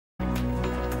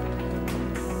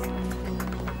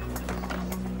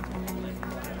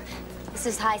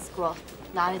This is high school,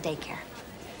 not a daycare.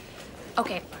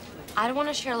 Okay, I don't want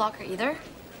to share a locker either,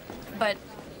 but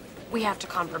we have to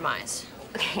compromise.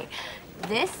 Okay,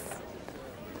 this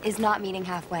is not meeting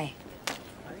halfway.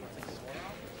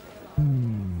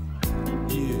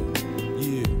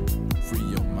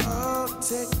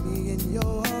 Take me in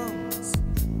your arms.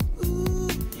 Ooh.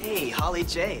 Hey, Holly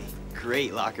J.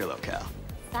 Great locker locale.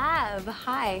 Fab,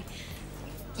 hi.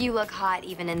 You look hot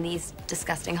even in these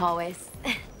disgusting hallways.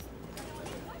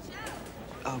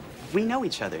 We know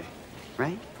each other,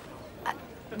 right?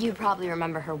 You probably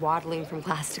remember her waddling from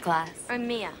class to class. I'm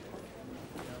Mia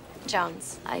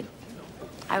Jones. I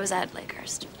was at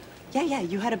Lakehurst. Yeah,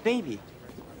 you had a baby.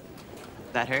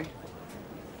 That her?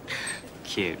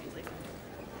 Cute.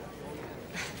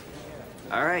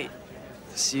 All right.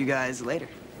 See you guys later.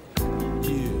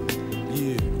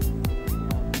 Yeah.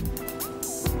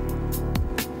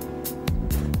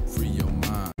 Free your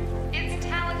mind. It's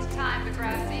talent time,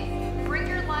 Degrassi. Bring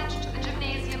your lunch to the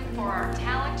gymnasium for our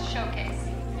talent showcase.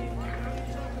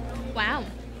 Wow.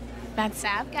 That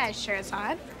Sav guy sure is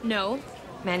hot. No,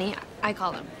 Manny, I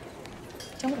call him.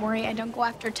 Don't worry, I don't go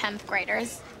after 10th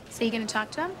graders. So you gonna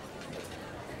talk to him?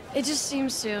 It just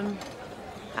seems soon.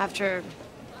 After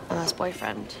my last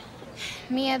boyfriend.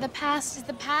 Mia, the past is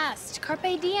the past.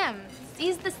 Carpe diem.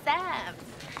 Seize the Sav.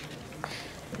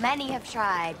 Many have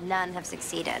tried, none have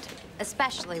succeeded,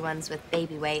 especially ones with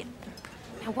baby weight.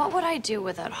 Now, what would I do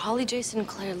without Holly J.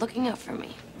 Sinclair looking out for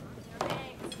me?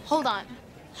 Hold on.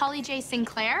 Holly J.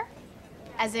 Sinclair?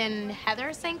 As in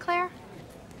Heather Sinclair?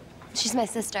 She's my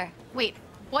sister. Wait,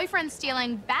 boyfriend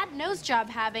stealing, bad nose job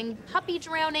having, puppy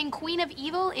drowning, queen of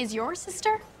evil is your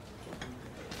sister?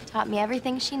 Taught me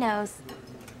everything she knows.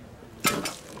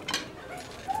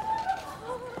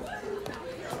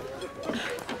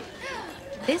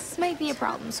 This might be a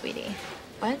problem, sweetie.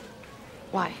 What?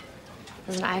 Why?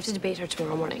 Listen, I have to debate her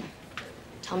tomorrow morning.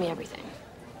 Tell me everything.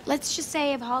 Let's just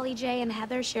say if Holly J and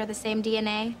Heather share the same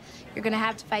DNA, you're gonna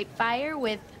have to fight fire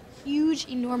with huge,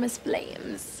 enormous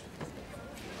flames.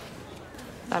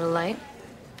 Got a light?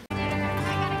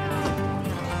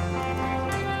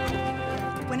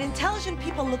 When intelligent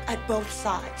people look at both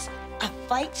sides, a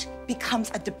fight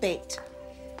becomes a debate.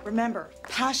 Remember,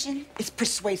 passion is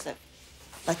persuasive.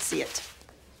 Let's see it.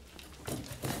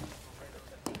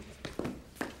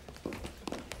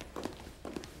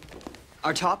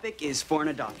 Our topic is foreign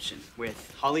adoption,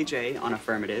 with Holly J. on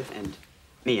affirmative and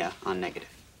Mia on negative.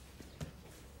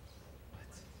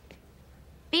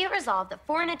 Be it resolved that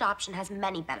foreign adoption has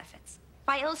many benefits.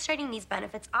 By illustrating these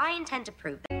benefits, I intend to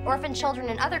prove that orphan children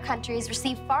in other countries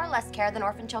receive far less care than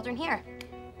orphan children here.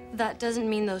 That doesn't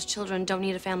mean those children don't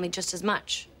need a family just as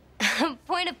much.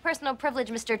 Point of personal privilege,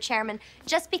 Mr. Chairman.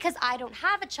 Just because I don't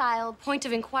have a child... Point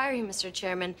of inquiry, Mr.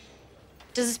 Chairman.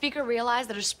 Does the speaker realize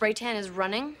that her spray tan is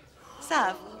running?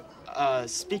 Sav.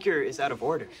 Speaker is out of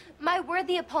order. My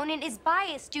worthy opponent is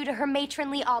biased due to her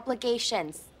matronly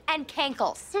obligations. And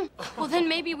cankles. Well, then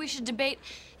maybe we should debate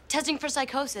testing for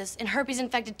psychosis in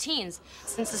herpes-infected teens,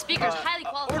 since the speaker is highly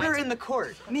qualified. Order in the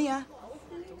court. Mia,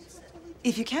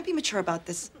 if you can't be mature about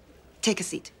this, take a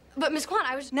seat. But, Ms. Kwan,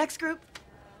 I was... Next group.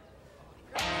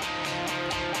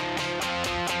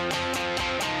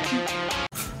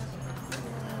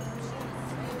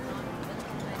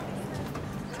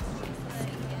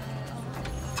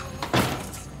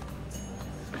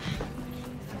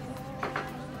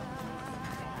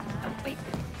 Wait.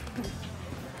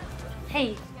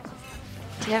 Hey,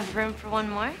 do you have room for one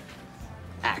more?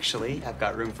 Actually, I've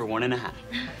got room for 1.5.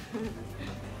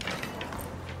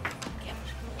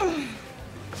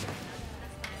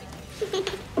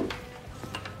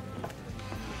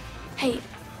 Hey,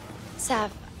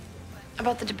 Sav,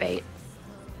 about the debate.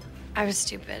 I was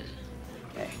stupid.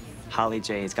 Okay. Holly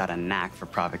J's got a knack for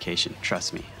provocation.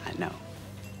 Trust me, I know.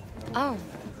 Oh,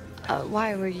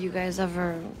 why were you guys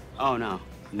ever... Oh, no.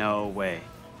 No way.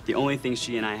 The only thing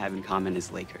she and I have in common is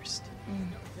Lakehurst.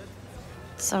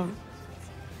 So,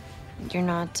 you're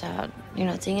not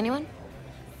seeing anyone?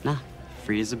 Nah,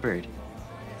 free as a bird.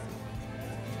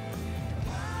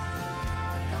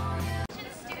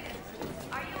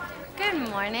 Good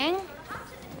morning.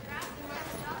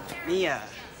 Mia,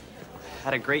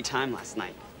 had a great time last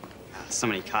night. So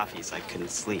many coffees, I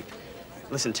couldn't sleep.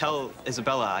 Listen, tell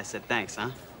Isabella I said thanks, huh?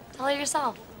 Tell her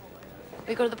yourself.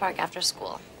 We go to the park after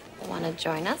school. Want to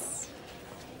join us?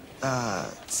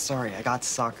 Sorry, I got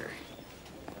soccer.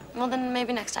 Well, then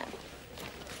maybe next time.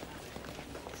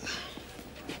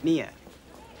 Mia,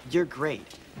 you're great.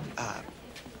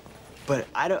 But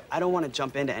I don't want to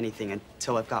jump into anything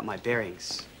until I've got my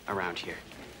bearings around here,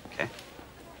 okay?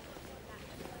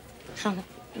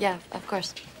 Yeah, of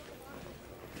course.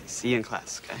 See you in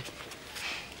class, okay?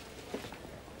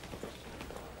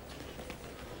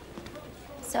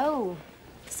 So,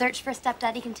 search for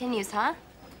stepdaddy continues, huh?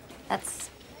 That's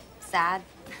sad.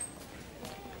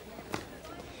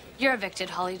 You're evicted,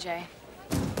 Holly J.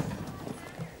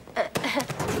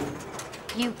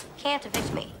 You can't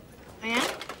evict me. I am?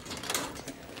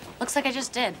 Looks like I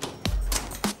just did.